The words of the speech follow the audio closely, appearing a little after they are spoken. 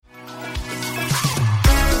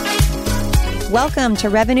Welcome to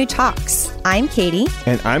Revenue Talks. I'm Katie.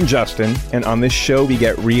 And I'm Justin. And on this show, we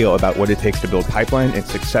get real about what it takes to build pipeline and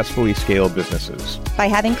successfully scale businesses. By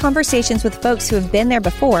having conversations with folks who have been there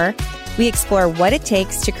before, we explore what it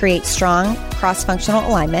takes to create strong cross-functional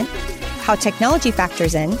alignment, how technology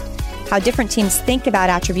factors in, how different teams think about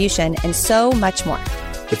attribution, and so much more.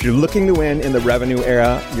 If you're looking to win in the revenue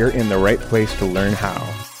era, you're in the right place to learn how.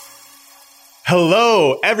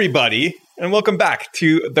 Hello, everybody, and welcome back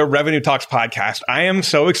to the Revenue Talks podcast. I am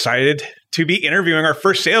so excited to be interviewing our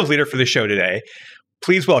first sales leader for the show today.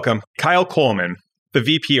 Please welcome Kyle Coleman, the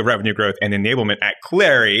VP of Revenue Growth and Enablement at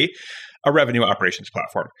Clary, a revenue operations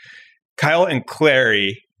platform. Kyle and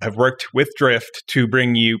Clary have worked with Drift to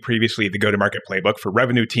bring you previously the go-to-market playbook for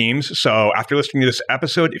revenue teams. So after listening to this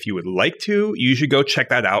episode, if you would like to, you should go check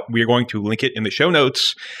that out. We are going to link it in the show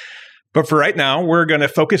notes. But for right now, we're going to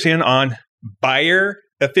focus in on buyer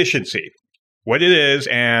efficiency, what it is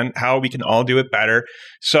and how we can all do it better.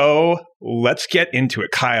 So let's get into it.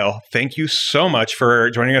 Kyle, thank you so much for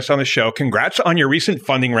joining us on the show. Congrats on your recent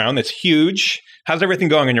funding round. That's huge. How's everything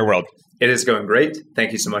going in your world? It is going great.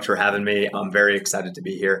 Thank you so much for having me. I'm very excited to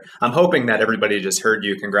be here. I'm hoping that everybody just heard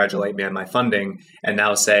you congratulate me on my funding and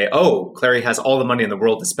now say, oh, Clary has all the money in the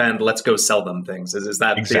world to spend. Let's go sell them things. Is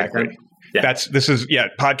that exactly? Yeah.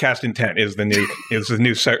 Podcast intent is the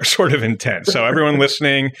new sort of intent. So everyone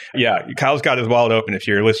listening, Kyle's got his wallet open if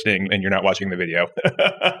you're listening and you're not watching the video.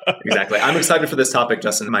 Exactly. I'm excited for this topic,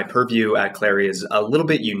 Justin. My purview at Clary is a little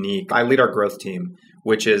bit unique. I lead our growth team,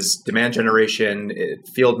 which is demand generation,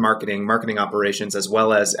 field marketing, marketing operations, as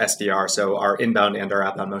well as SDR, so our inbound and our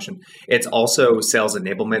outbound motion. It's also sales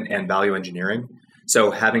enablement and value engineering.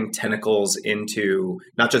 So having tentacles into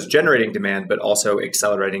not just generating demand, but also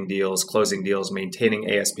accelerating deals, closing deals, maintaining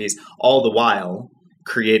ASPs, all the while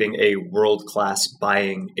creating a world-class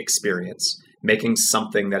buying experience, making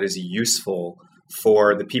something that is useful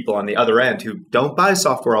for the people on the other end who don't buy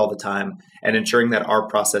software all the time, and ensuring that our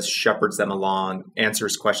process shepherds them along,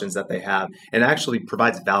 answers questions that they have, and actually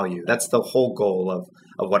provides value. That's the whole goal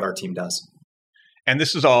of what our team does. And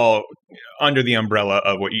this is all under the umbrella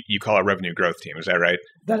of what you call a revenue growth team. Is that right?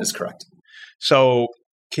 That is correct. So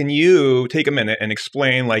can you take a minute and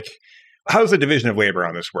explain, how's the division of labor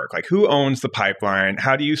on this work? Who owns the pipeline?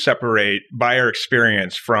 How do you separate buyer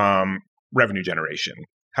experience from revenue generation?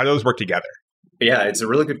 How do those work together? Yeah, it's a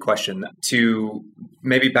really good question. To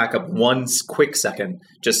maybe back up one quick second,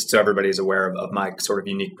 just so everybody is aware of my sort of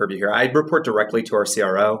unique purview here. I report directly to our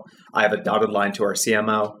CRO. I have a dotted line to our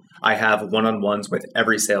CMO. I have one-on-ones with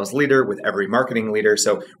every sales leader, with every marketing leader.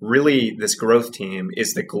 So really, this growth team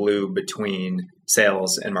is the glue between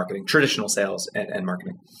sales and marketing, traditional sales and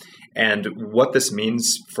marketing. And what this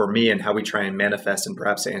means for me and how we try and manifest, and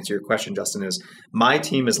perhaps to answer your question, Justin, is my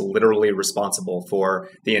team is literally responsible for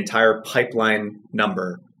the entire pipeline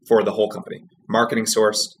number for the whole company. Marketing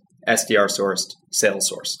sourced, SDR sourced,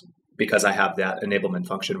 sales sourced. Because I have that enablement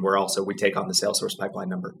function where also we take on the sales source pipeline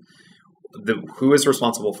number. Who is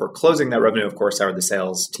responsible for closing that revenue, of course, are the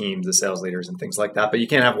sales teams, the sales leaders, and things like that. But you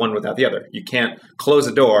can't have one without the other. You can't close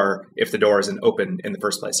a door if the door isn't open in the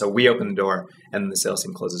first place. So we open the door and the sales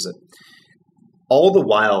team closes it. All the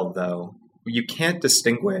while, though, you can't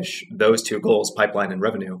distinguish those two goals, pipeline and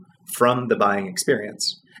revenue, from the buying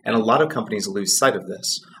experience. And a lot of companies lose sight of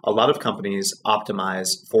this. A lot of companies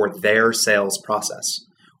optimize for their sales process.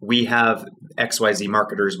 We have XYZ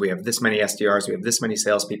marketers, we have this many SDRs, we have this many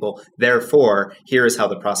salespeople. Therefore, here is how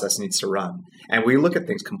the process needs to run. And we look at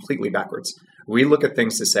things completely backwards. We look at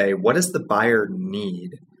things to say, what does the buyer need?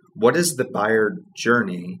 What is the buyer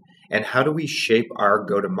journey? And how do we shape our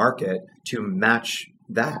go-to-market to match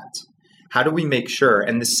that? How do we make sure,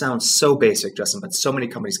 and this sounds so basic, Justin, but so many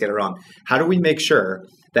companies get it wrong. How do we make sure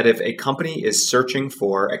that if a company is searching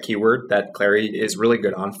for a keyword that Clary is really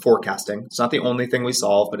good on, forecasting, it's not the only thing we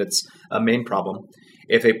solve, but it's a main problem.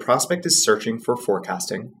 If a prospect is searching for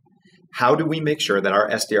forecasting, how do we make sure that our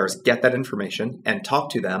SDRs get that information and talk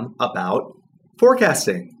to them about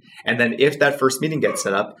forecasting? And then if that first meeting gets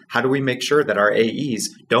set up, how do we make sure that our AEs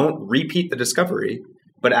don't repeat the discovery,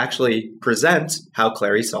 but actually present how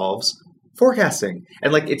Clary solves forecasting?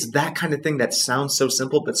 And it's that kind of thing that sounds so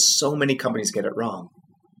simple, but so many companies get it wrong.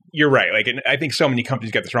 You're right. And I think so many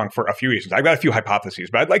companies get this wrong for a few reasons. I've got a few hypotheses,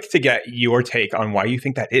 but I'd like to get your take on why you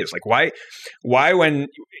think that is. Why when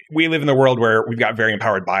we live in the world where we've got very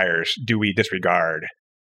empowered buyers, do we disregard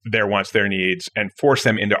their wants, their needs, and force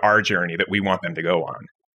them into our journey that we want them to go on?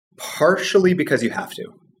 Partially because you have to.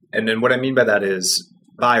 And then what I mean by that is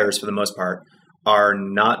buyers, for the most part, are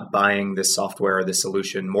not buying this software or this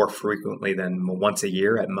solution more frequently than once a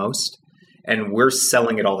year at most. And we're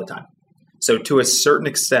selling it all the time. So to a certain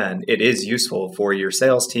extent, it is useful for your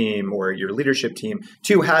sales team or your leadership team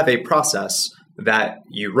to have a process that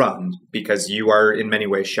you run because you are in many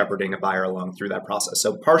ways shepherding a buyer along through that process.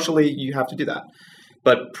 So partially you have to do that.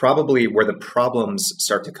 But probably where the problems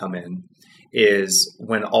start to come in is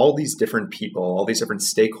when all these different people, all these different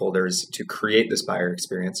stakeholders to create this buyer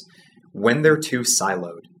experience, when they're too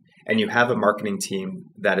siloed and you have a marketing team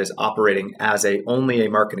that is operating as only a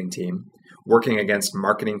marketing team, working against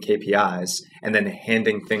marketing KPIs and then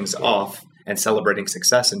handing things off and celebrating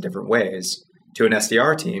success in different ways to an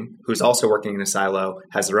SDR team who's also working in a silo,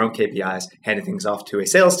 has their own KPIs, handing things off to a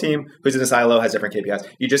sales team who's in a silo, has different KPIs.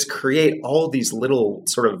 You just create all these little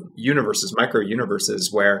sort of universes, micro universes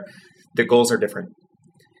where the goals are different.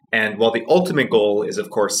 And while the ultimate goal is, of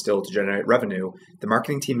course, still to generate revenue, the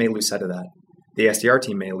marketing team may lose sight of that. The SDR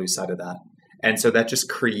team may lose sight of that. And so that just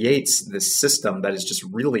creates this system that is just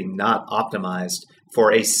really not optimized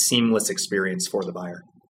for a seamless experience for the buyer.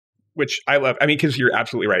 Which I love. I mean, because you're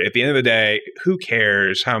absolutely right. At the end of the day, who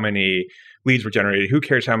cares how many leads were generated? Who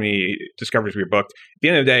cares how many discoveries we booked? At the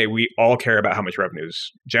end of the day, we all care about how much revenue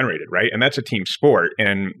is generated, right? And that's a team sport.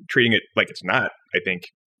 And treating it like it's not, I think,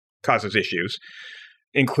 causes issues.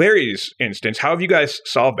 In Clary's instance, how have you guys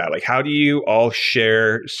solved that? Like, how do you all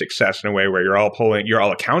share success in a way where you're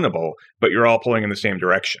all accountable, but you're all pulling in the same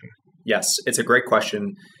direction? Yes, it's a great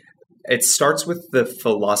question. It starts with the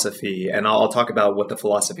philosophy, and I'll talk about what the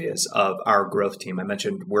philosophy is of our growth team. I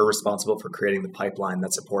mentioned we're responsible for creating the pipeline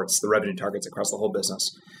that supports the revenue targets across the whole business.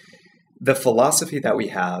 The philosophy that we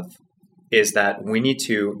have is that we need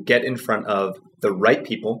to get in front of the right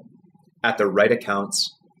people at the right accounts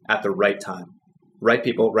at the right time. Right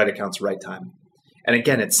people, right accounts, right time. And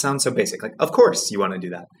again, it sounds so basic. Like, of course you want to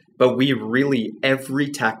do that. But we really, every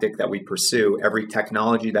tactic that we pursue, every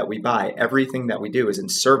technology that we buy, everything that we do is in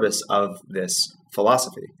service of this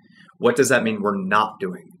philosophy. What does that mean we're not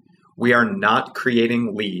doing? We are not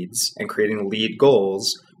creating leads and creating lead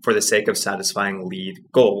goals for the sake of satisfying lead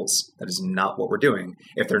goals. That is not what we're doing.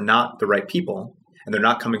 If they're not the right people and they're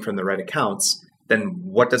not coming from the right accounts, then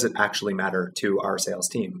what does it actually matter to our sales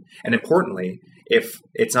team? And importantly, if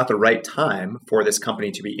it's not the right time for this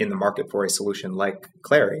company to be in the market for a solution like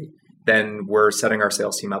Clary, then we're setting our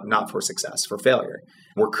sales team up not for success, for failure.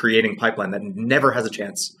 We're creating pipeline that never has a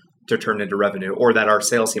chance to turn into revenue, or that our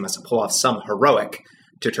sales team has to pull off some heroic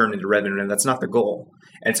to turn into revenue, and that's not the goal.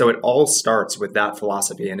 And so it all starts with that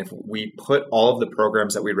philosophy. And if we put all of the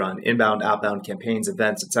programs that we run, inbound, outbound campaigns,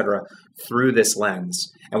 events, et cetera, through this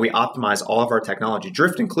lens, and we optimize all of our technology,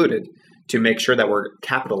 Drift included, to make sure that we're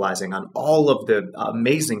capitalizing on all of the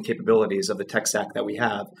amazing capabilities of the tech stack that we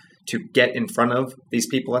have to get in front of these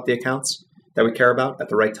people at the accounts that we care about at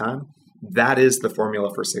the right time, that is the formula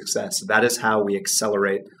for success. That is how we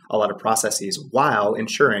accelerate a lot of processes while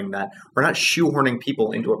ensuring that we're not shoehorning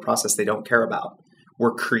people into a process they don't care about.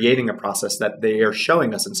 We're creating a process that they are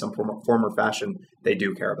showing us in some form or fashion they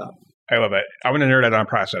do care about. I love it. I want to nerd out on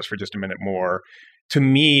process for just a minute more. To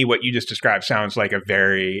me, what you just described sounds like a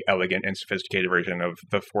very elegant and sophisticated version of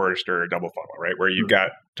the Forrester double funnel, right? Where you've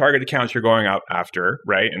got target accounts you're going out after,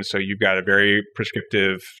 right? And so you've got a very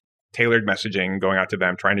prescriptive, tailored messaging going out to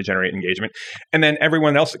them, trying to generate engagement. And then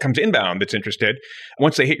everyone else that comes inbound that's interested,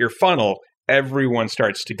 once they hit your funnel, everyone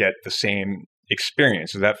starts to get the same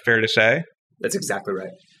experience. Is that fair to say? That's exactly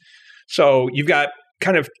right. So you've got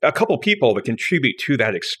kind of a couple people that contribute to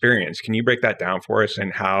that experience. Can you break that down for us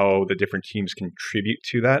and how the different teams contribute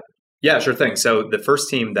to that? Yeah, sure thing. So the first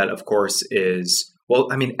team that, of course, is, well,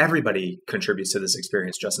 I mean, everybody contributes to this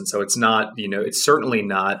experience, Justin. So it's not, it's certainly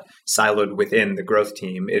not siloed within the growth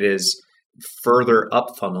team. It is further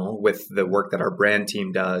up funnel with the work that our brand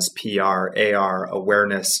team does, PR, AR,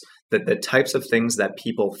 awareness, that the types of things that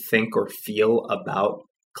people think or feel about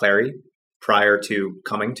Clary prior to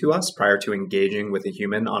coming to us, prior to engaging with a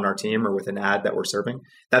human on our team or with an ad that we're serving,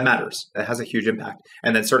 that matters. That has a huge impact.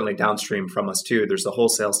 And then certainly downstream from us too, there's the whole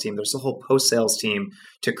sales team, there's the whole post-sales team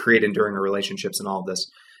to create enduring relationships and all of this.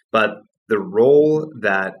 But the role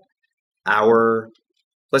that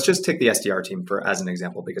let's just take the SDR team as an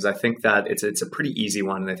example, because I think that it's a pretty easy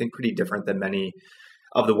one, and I think pretty different than many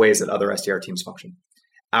of the ways that other SDR teams function.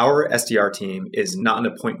 Our SDR team is not an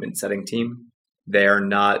appointment setting team. They are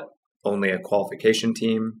not only a qualification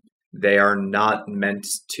team. They are not meant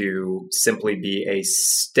to simply be a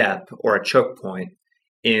step or a choke point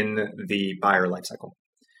in the buyer lifecycle.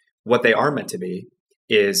 What they are meant to be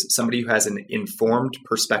is somebody who has an informed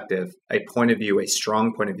perspective, a point of view, a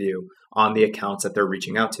strong point of view on the accounts that they're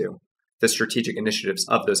reaching out to, the strategic initiatives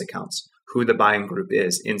of those accounts, who the buying group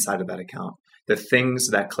is inside of that account, the things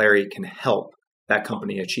that Clary can help that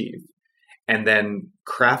company achieve, and then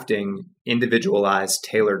crafting individualized,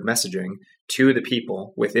 tailored messaging to the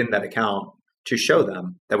people within that account to show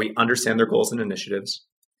them that we understand their goals and initiatives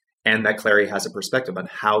and that Clary has a perspective on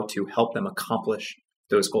how to help them accomplish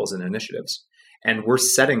those goals and initiatives. And we're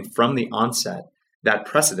setting from the onset that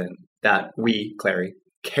precedent that we, Clary,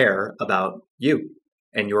 care about you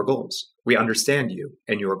and your goals. We understand you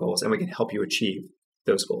and your goals, and we can help you achieve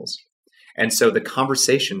those goals. And so the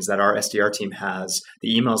conversations that our SDR team has,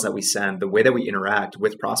 the emails that we send, the way that we interact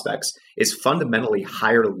with prospects is fundamentally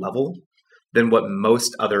higher level than what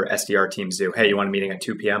most other SDR teams do. Hey, you want a meeting at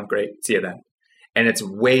 2 p.m.? Great. See you then. And it's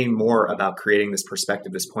way more about creating this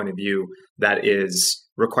perspective, this point of view that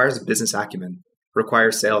requires business acumen,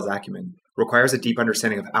 requires sales acumen, requires a deep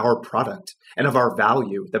understanding of our product and of our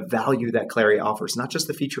value, the value that Clary offers, not just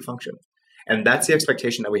the feature function. And that's the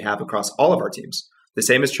expectation that we have across all of our teams. The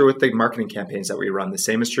same is true with the marketing campaigns that we run. The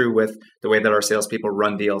same is true with the way that our salespeople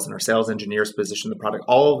run deals and our sales engineers position the product.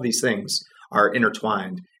 All of these things are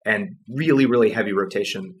intertwined and really, really heavy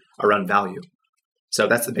rotation around value. So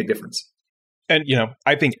that's the big difference. And,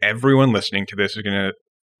 I think everyone listening to this is going to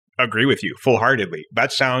agree with you full-heartedly.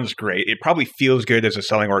 That sounds great. It probably feels good as a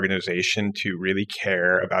selling organization to really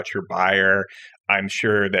care about your buyer. I'm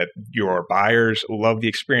sure that your buyers love the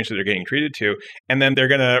experience that they're getting treated to. And then they're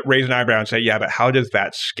going to raise an eyebrow and say, yeah, but how does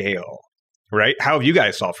that scale? Right? How have you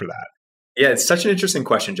guys solved for that? Yeah, it's such an interesting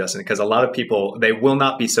question, Justin, because a lot of people, they will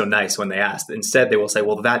not be so nice when they ask. Instead, they will say,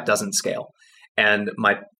 well, that doesn't scale. And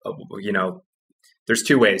there's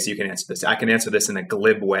two ways you can answer this. I can answer this in a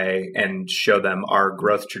glib way and show them our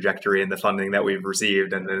growth trajectory and the funding that we've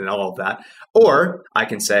received and all of that. Or I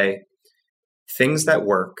can say things that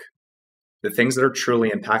work, the things that are truly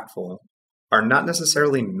impactful are not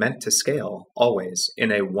necessarily meant to scale always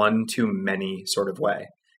in a one-to-many sort of way.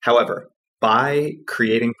 However, by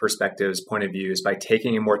creating perspectives, point of views, by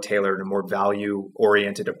taking a more tailored and more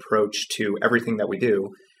value-oriented approach to everything that we do,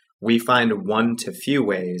 we find one to few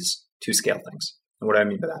ways to scale things. And what do I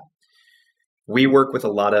mean by that? We work with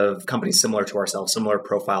a lot of companies similar to ourselves, similar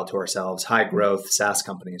profile to ourselves, high growth SaaS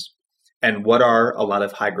companies. And what are a lot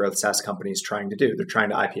of high growth SaaS companies trying to do? They're trying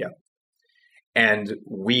to IPO. And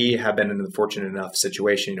we have been in the fortunate enough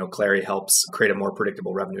situation, Clary helps create a more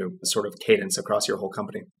predictable revenue sort of cadence across your whole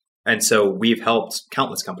company. And so we've helped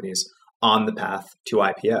countless companies on the path to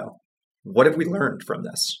IPO. What have we learned from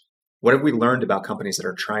this? What have we learned about companies that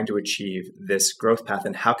are trying to achieve this growth path?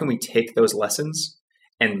 And how can we take those lessons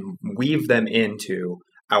and weave them into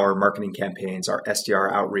our marketing campaigns, our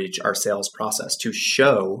SDR outreach, our sales process to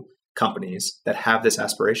show companies that have this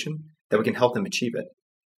aspiration that we can help them achieve it?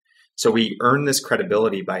 So we earn this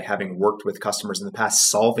credibility by having worked with customers in the past,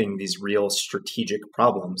 solving these real strategic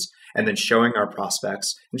problems, and then showing our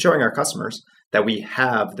prospects and showing our customers that we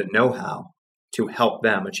have the know-how to help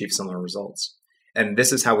them achieve similar results. And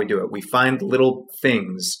this is how we do it. We find little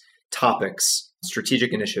things, topics,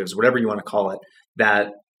 strategic initiatives, whatever you want to call it, that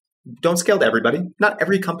don't scale to everybody. Not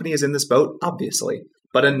every company is in this boat, obviously,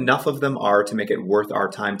 but enough of them are to make it worth our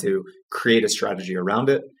time to create a strategy around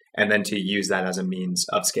it and then to use that as a means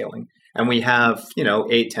of scaling. And we have,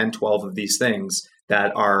 8, 10, 12 of these things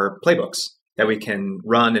that are playbooks that we can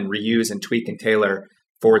run and reuse and tweak and tailor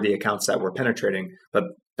for the accounts that we're penetrating. But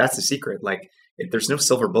that's the secret. There's no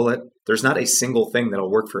silver bullet. There's not a single thing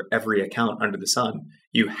that'll work for every account under the sun.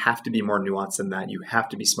 You have to be more nuanced than that. You have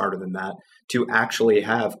to be smarter than that to actually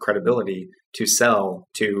have credibility to sell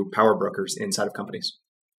to power brokers inside of companies.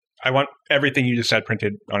 I want everything you just said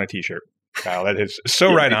printed on a t-shirt, Kyle. That is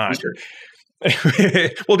so right on.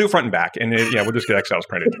 We'll do front and back, and we'll just get XLs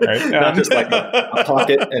printed. Right? Not just like a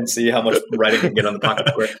pocket and see how much writing can get on the pocket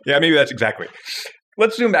square. Yeah, maybe that's exactly.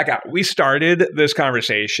 Let's zoom back out. We started this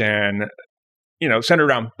conversation, centered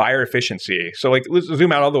around buyer efficiency. So let's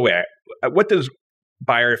zoom out all the way. What does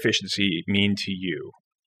buyer efficiency mean to you?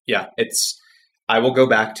 Yeah, I will go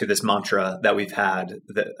back to this mantra that we've had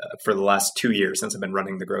for the last 2 years since I've been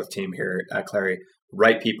running the growth team here at Clary.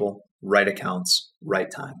 Right people, right accounts, right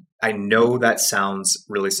time. I know that sounds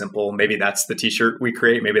really simple. Maybe that's the t-shirt we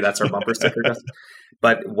create. Maybe that's our bumper sticker.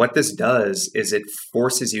 But what this does is it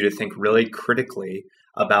forces you to think really critically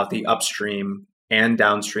about the upstream and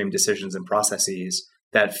downstream decisions and processes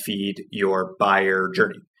that feed your buyer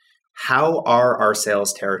journey. How are our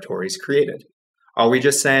sales territories created? Are we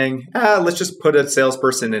just saying, let's just put a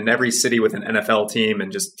salesperson in every city with an NFL team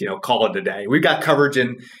and just call it a day? We've got coverage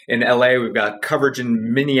in LA, we've got coverage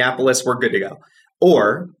in Minneapolis, we're good to go.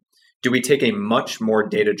 Or do we take a much more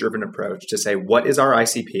data-driven approach to say, what is our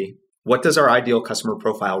ICP? What does our ideal customer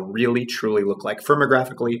profile really truly look like?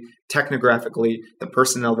 Firmographically, technographically, the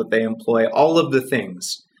personnel that they employ, all of the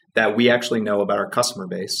things that we actually know about our customer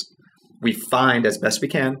base. We find as best we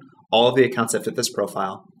can all of the accounts that fit this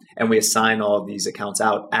profile, and we assign all of these accounts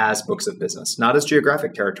out as books of business, not as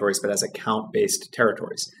geographic territories, but as account-based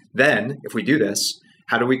territories. Then, if we do this,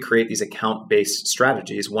 how do we create these account-based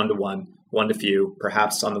strategies, one-to-one, one-to-few,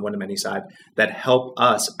 perhaps on the one-to-many side, that help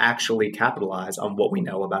us actually capitalize on what we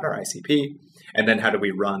know about our ICP? And then how do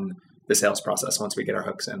we run the sales process once we get our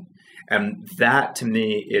hooks in? And that, to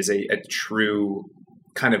me, is a true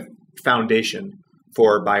kind of foundation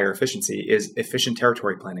for buyer efficiency, is efficient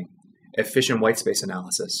territory planning, efficient white space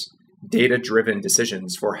analysis, data-driven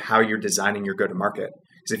decisions for how you're designing your go-to-market.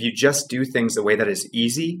 Because if you just do things the way that is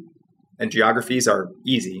easy, and geographies are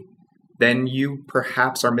easy, then you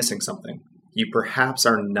perhaps are missing something. You perhaps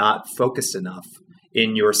are not focused enough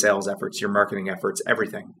in your sales efforts, your marketing efforts,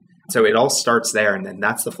 everything. So it all starts there, and then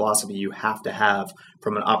that's the philosophy you have to have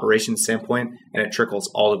from an operations standpoint, and it trickles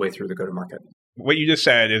all the way through the go-to-market. What you just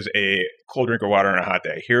said is a cold drink of water on a hot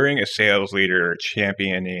day. Hearing a sales leader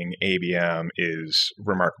championing ABM is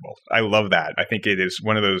remarkable. I love that. I think it is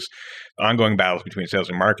one of those ongoing battles between sales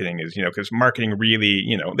and marketing is, because marketing really,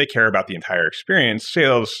 they care about the entire experience.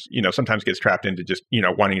 Sales, sometimes gets trapped into just,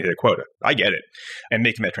 wanting to hit a quota. I get it. And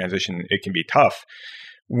making that transition, it can be tough.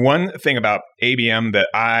 One thing about ABM that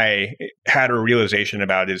I had a realization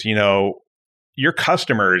about is, your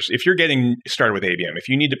customers, if you're getting started with ABM, if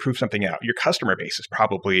you need to prove something out, your customer base is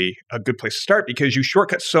probably a good place to start because you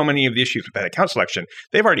shortcut so many of the issues with that account selection.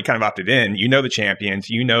 They've already kind of opted in. You know the champions,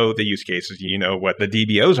 you know the use cases, you know what the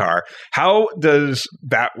DBOs are. How does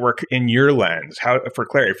that work in your lens? How, for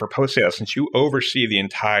clarity, for post-sales, since you oversee the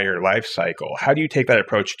entire life cycle, how do you take that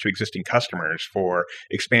approach to existing customers for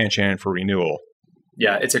expansion, for renewal?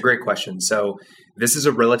 Yeah, it's a great question. So this is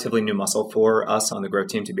a relatively new muscle for us on the growth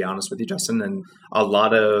team, to be honest with you, Justin. And a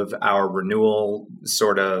lot of our renewal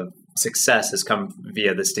sort of success has come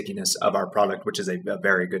via the stickiness of our product, which is a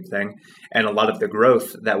very good thing. And a lot of the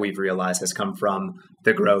growth that we've realized has come from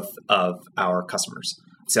the growth of our customers.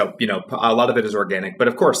 So, a lot of it is organic, but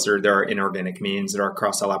of course there are inorganic means, there are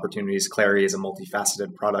cross-sell opportunities. Clary is a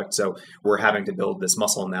multifaceted product. So we're having to build this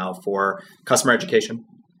muscle now for customer education,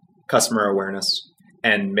 customer awareness,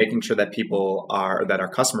 and making sure that that our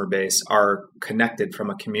customer base are connected from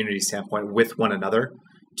a community standpoint with one another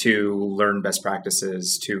to learn best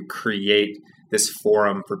practices, to create this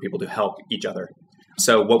forum for people to help each other.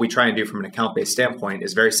 So what we try and do from an account-based standpoint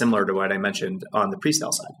is very similar to what I mentioned on the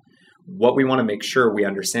pre-sale side. What we want to make sure we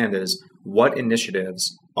understand is what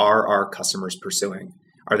initiatives are our customers pursuing?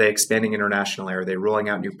 Are they expanding internationally? Are they rolling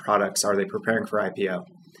out new products? Are they preparing for IPO?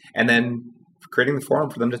 And then creating the forum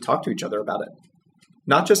for them to talk to each other about it.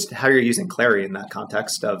 Not just how you're using Clary in that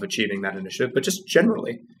context of achieving that initiative, but just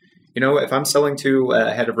generally. If I'm selling to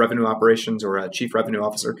a head of revenue operations or a chief revenue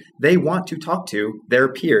officer, they want to talk to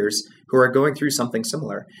their peers who are going through something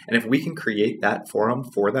similar. And if we can create that forum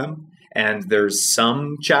for them, and there's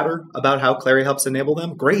some chatter about how Clary helps enable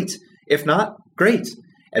them, great. If not, great.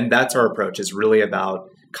 And that's our approach, is really about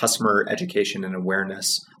customer education and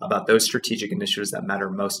awareness about those strategic initiatives that matter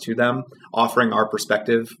most to them, offering our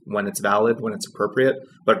perspective when it's valid, when it's appropriate,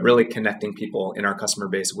 but really connecting people in our customer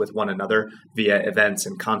base with one another via events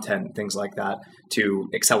and content, things like that, to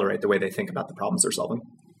accelerate the way they think about the problems they're solving.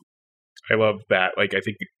 I love that. I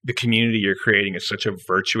think the community you're creating is such a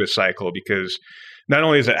virtuous cycle because not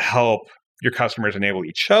only does it help your customers enable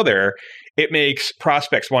each other, it makes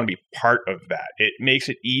prospects want to be part of that. It makes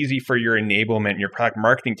it easy for your enablement and your product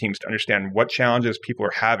marketing teams to understand what challenges people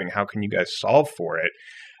are having. How can you guys solve for it?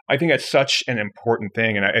 I think that's such an important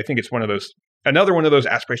thing. And I think it's another one of those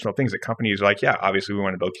aspirational things that companies are like, yeah, obviously we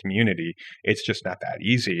want to build community. It's just not that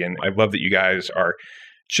easy. And I love that you guys are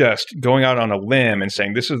just going out on a limb and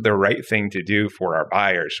saying, this is the right thing to do for our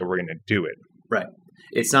buyers, so we're going to do it. Right.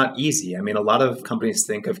 It's not easy. I mean, a lot of companies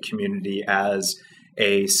think of community as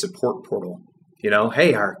a support portal.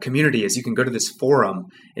 Hey, our community is you can go to this forum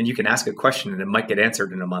and you can ask a question and it might get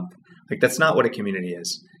answered in a month. That's not what a community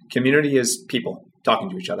is. Community is people talking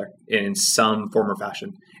to each other in some form or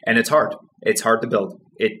fashion. And it's hard. It's hard to build.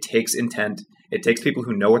 It takes intent. It takes people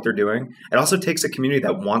who know what they're doing. It also takes a community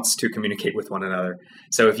that wants to communicate with one another.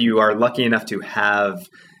 So if you are lucky enough to have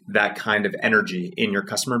that kind of energy in your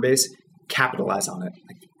customer base, capitalize on it.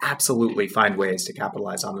 Absolutely find ways to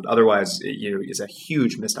capitalize on it. Otherwise, it's a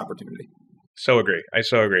huge missed opportunity. So agree. I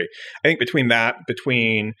so agree. I think between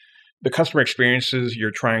the customer experiences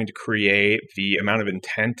you're trying to create, the amount of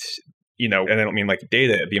intent, and I don't mean like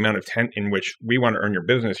data, the amount of intent in which we want to earn your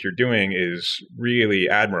business you're doing is really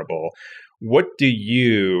admirable. What do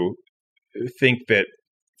you think that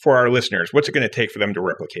for our listeners, what's it going to take for them to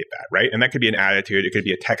replicate that, right? And that could be an attitude. It could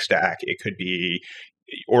be a tech stack. It could be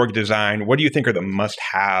org design? What do you think are the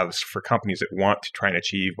must-haves for companies that want to try and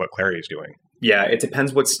achieve what Clary is doing? Yeah, it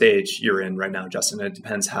depends what stage you're in right now, Justin. It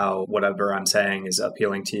depends how whatever I'm saying is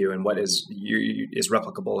appealing to you and what is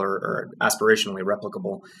replicable or aspirationally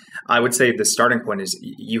replicable. I would say the starting point is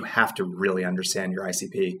you have to really understand your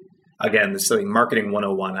ICP. Again, this is like marketing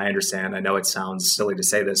 101. I understand. I know it sounds silly to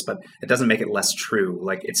say this, but it doesn't make it less true.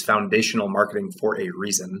 Like, it's foundational marketing for a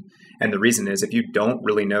reason. And the reason is if you don't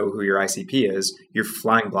really know who your ICP is, you're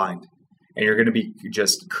flying blind and you're going to be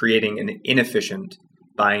just creating an inefficient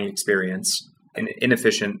buying experience, an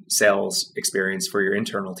inefficient sales experience for your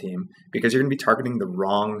internal team because you're going to be targeting the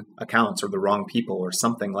wrong accounts or the wrong people or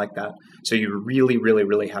something like that. So you really, really,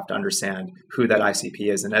 really have to understand who that ICP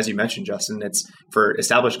is. And as you mentioned, Justin, it's for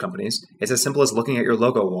established companies, it's as simple as looking at your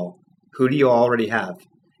logo wall. Who do you already have?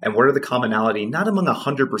 And what are the commonality, not among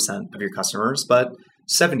 100% of your customers, but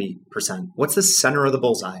 70%? What's the center of the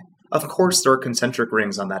bullseye? Of course, there are concentric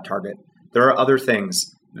rings on that target. There are other things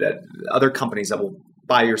that other companies that will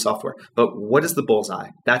buy your software. But what is the bullseye?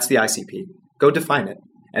 That's the ICP. Go define it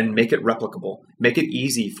and make it replicable. Make it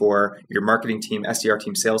easy for your marketing team, SDR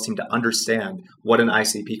team, sales team to understand what an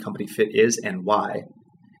ICP company fit is and why.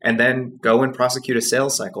 And then go and prosecute a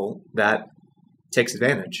sales cycle that takes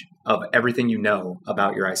advantage of everything you know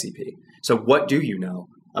about your ICP. So what do you know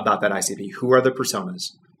about that ICP? Who are the personas?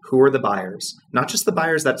 Who are the buyers? Not just the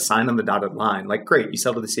buyers that sign on the dotted line. Like, great, you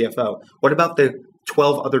sell to the CFO. What about the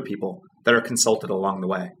 12 other people that are consulted along the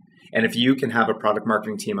way? And if you can have a product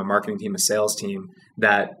marketing team, a sales team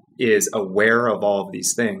that is aware of all of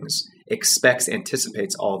these things,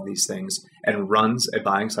 anticipates all of these things, and runs a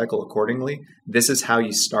buying cycle accordingly, this is how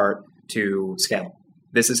you start to scale.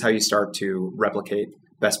 This is how you start to replicate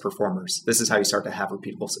best performers. This is how you start to have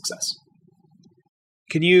repeatable success.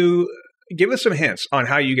 Can you give us some hints on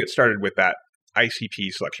how you get started with that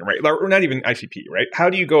ICP selection, right? Or not even ICP, right? How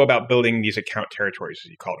do you go about building these account territories, as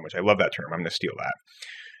you call them, which I love that term. I'm going to steal that.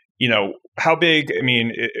 How big,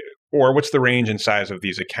 or what's the range and size of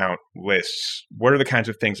these account lists? What are the kinds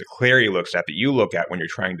of things that Clary looks at that you look at when you're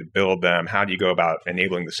trying to build them? How do you go about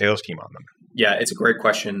enabling the sales team on them? Yeah, it's a great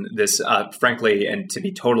question. This, frankly, and to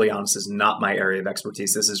be totally honest, is not my area of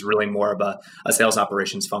expertise. This is really more of a sales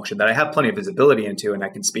operations function that I have plenty of visibility into and I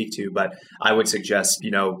can speak to, but I would suggest,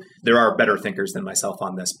 there are better thinkers than myself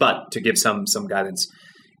on this. But to give some guidance,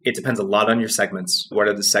 it depends a lot on your segments. What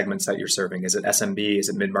are the segments that you're serving? Is it SMB? Is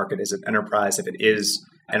it mid-market? Is it enterprise? If it is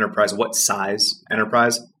enterprise, what size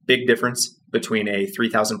enterprise? Big difference between a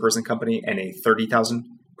 3,000 person company and a 30,000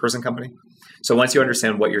 person company. So once you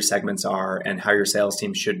understand what your segments are and how your sales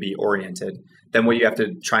team should be oriented, then what you have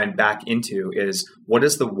to try and back into is what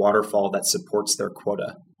is the waterfall that supports their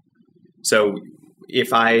quota? So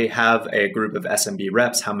if I have a group of SMB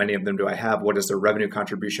reps, how many of them do I have? What is their revenue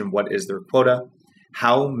contribution? What is their quota?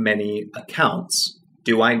 How many accounts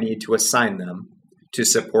do I need to assign them to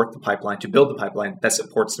support the pipeline, to build the pipeline that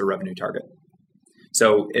supports their revenue target?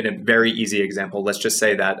 So in a very easy example, let's just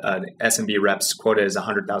say that an SMB rep's quota is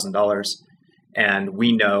 $100,000. And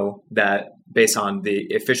we know that based on the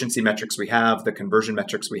efficiency metrics we have, the conversion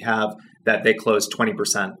metrics we have, that they close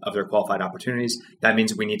 20% of their qualified opportunities. That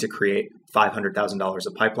means we need to create $500,000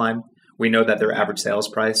 of pipeline. We know that their average sales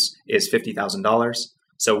price is $50,000.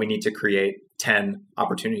 So we need to create 10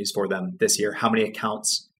 opportunities for them this year. How many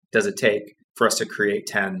accounts does it take for us to create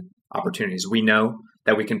 10 opportunities? We know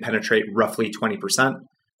that we can penetrate roughly 20%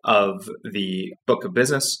 of the book of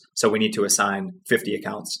business. So we need to assign 50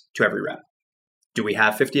 accounts to every rep. Do we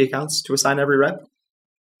have 50 accounts to assign every rep?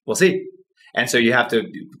 We'll see. And so you have to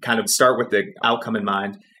kind of start with the outcome in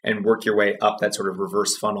mind and work your way up that sort of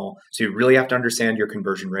reverse funnel. So you really have to understand your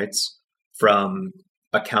conversion rates from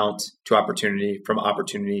account to opportunity, from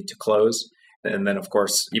opportunity to close. And then, of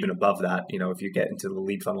course, even above that, if you get into the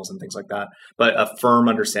lead funnels and things like that. But a firm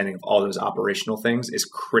understanding of all those operational things is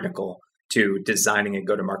critical to designing a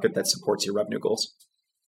go-to-market that supports your revenue goals.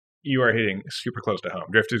 You are hitting super close to home.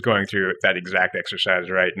 Drift is going through that exact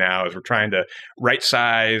exercise right now as we're trying to right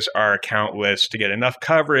size our account list to get enough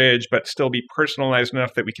coverage, but still be personalized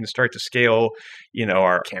enough that we can start to scale,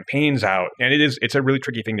 our campaigns out. And it's a really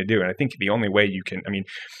tricky thing to do. And I think the only way you can,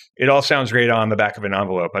 it all sounds great on the back of an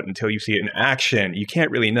envelope, but until you see it in action, you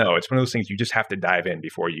can't really know. It's one of those things you just have to dive in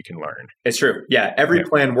before you can learn. It's true. Yeah. Every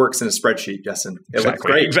plan works in a spreadsheet, Justin. It looks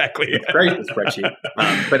great. Exactly. It's great in a spreadsheet.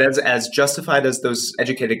 But as justified as those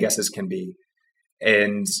educated guesses can be,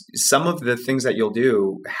 and some of the things that you'll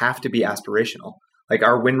do have to be aspirational. Like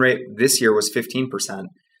our win rate this year was 15%.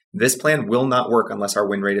 This plan will not work unless our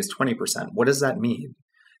win rate is 20%. What does that mean?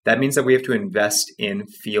 That means that we have to invest in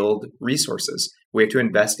field resources. We have to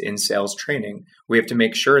invest in sales training. We have to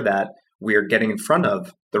make sure that we're getting in front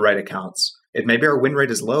of the right accounts. It maybe our win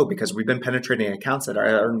rate is low because we've been penetrating accounts that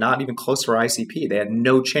are not even close to our ICP. They had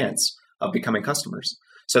no chance of becoming customers.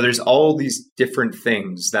 So there's all these different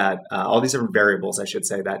things that, all these different variables, I should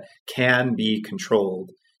say, that can be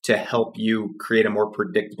controlled to help you create a more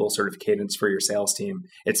predictable sort of cadence for your sales team.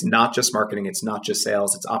 It's not just marketing, it's not just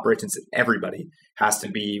sales, it's operations. Everybody has to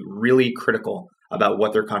be really critical about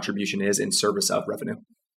what their contribution is in service of revenue.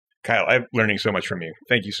 Kyle, I'm learning so much from you.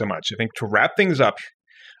 Thank you so much. I think to wrap things up,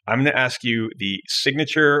 I'm going to ask you the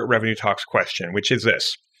signature Revenue Talks question, which is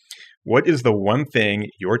this. What is the one thing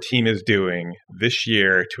your team is doing this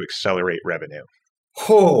year to accelerate revenue?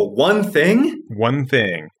 Oh, one thing? One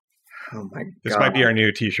thing. Oh my God. This might be our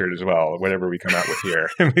new t-shirt as well, whatever we come out with here.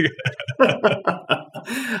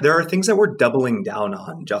 There are things that we're doubling down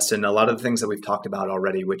on, Justin. A lot of the things that we've talked about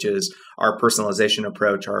already, which is our personalization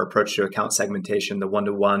approach, our approach to account segmentation, the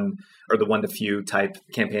one-to-one or the one-to-few type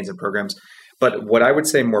campaigns and programs. But what I would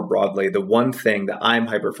say more broadly, the one thing that I'm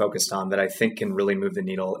hyper-focused on that I think can really move the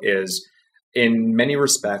needle is, in many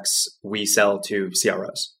respects, we sell to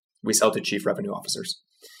CROs. We sell to chief revenue officers.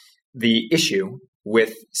 The issue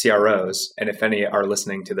with CROs, and if any are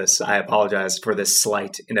listening to this, I apologize for this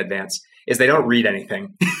slight in advance, is they don't read anything.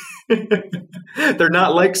 They're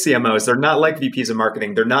not like CMOs. They're not like VPs of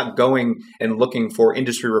marketing. They're not going and looking for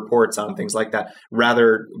industry reports on things like that.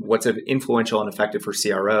 Rather, what's influential and effective for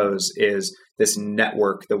CROs is this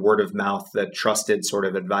network, the word of mouth, the trusted sort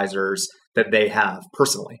of advisors that they have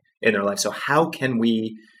personally in their life. So how can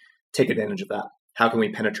we take advantage of that? How can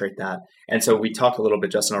we penetrate that? And so we talked a little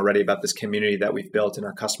bit, Justin, already about this community that we've built in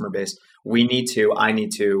our customer base. I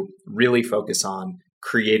need to really focus on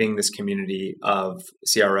creating this community of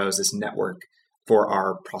CROs, this network for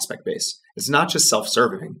our prospect base. It's not just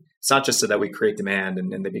self-serving. It's not just so that we create demand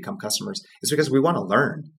and they become customers. It's because we want to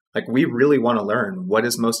learn. Like, we really want to learn what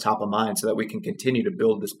is most top of mind so that we can continue to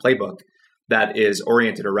build this playbook that is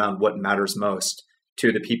oriented around what matters most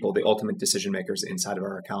to the people, the ultimate decision makers inside of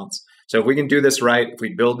our accounts. So if we can do this right, if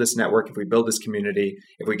we build this network, if we build this community,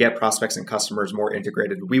 if we get prospects and customers more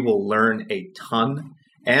integrated, we will learn a ton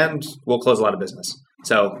and we'll close a lot of business.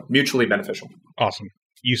 So mutually beneficial. Awesome.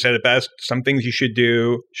 You said it best. Some things you should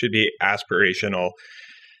do should be aspirational.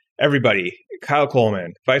 Everybody, Kyle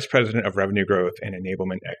Coleman, Vice President of Revenue Growth and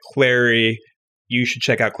Enablement at Clari. You should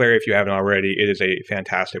check out Clari if you haven't already. It is a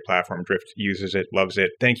fantastic platform. Drift uses it, loves it.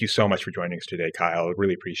 Thank you so much for joining us today, Kyle. I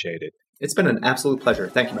really appreciate it. It's been an absolute pleasure.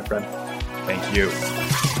 Thank you, my friend. Thank you.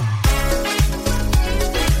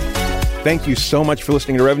 Thank you so much for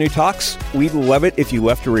listening to Revenue Talks. We'd love it if you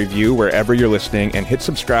left a review wherever you're listening and hit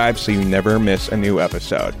subscribe so you never miss a new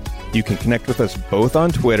episode. You can connect with us both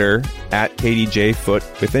on Twitter at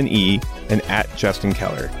KDJFoot with an E and at Justin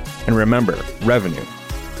Keller. And remember, revenue,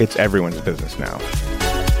 it's everyone's business now.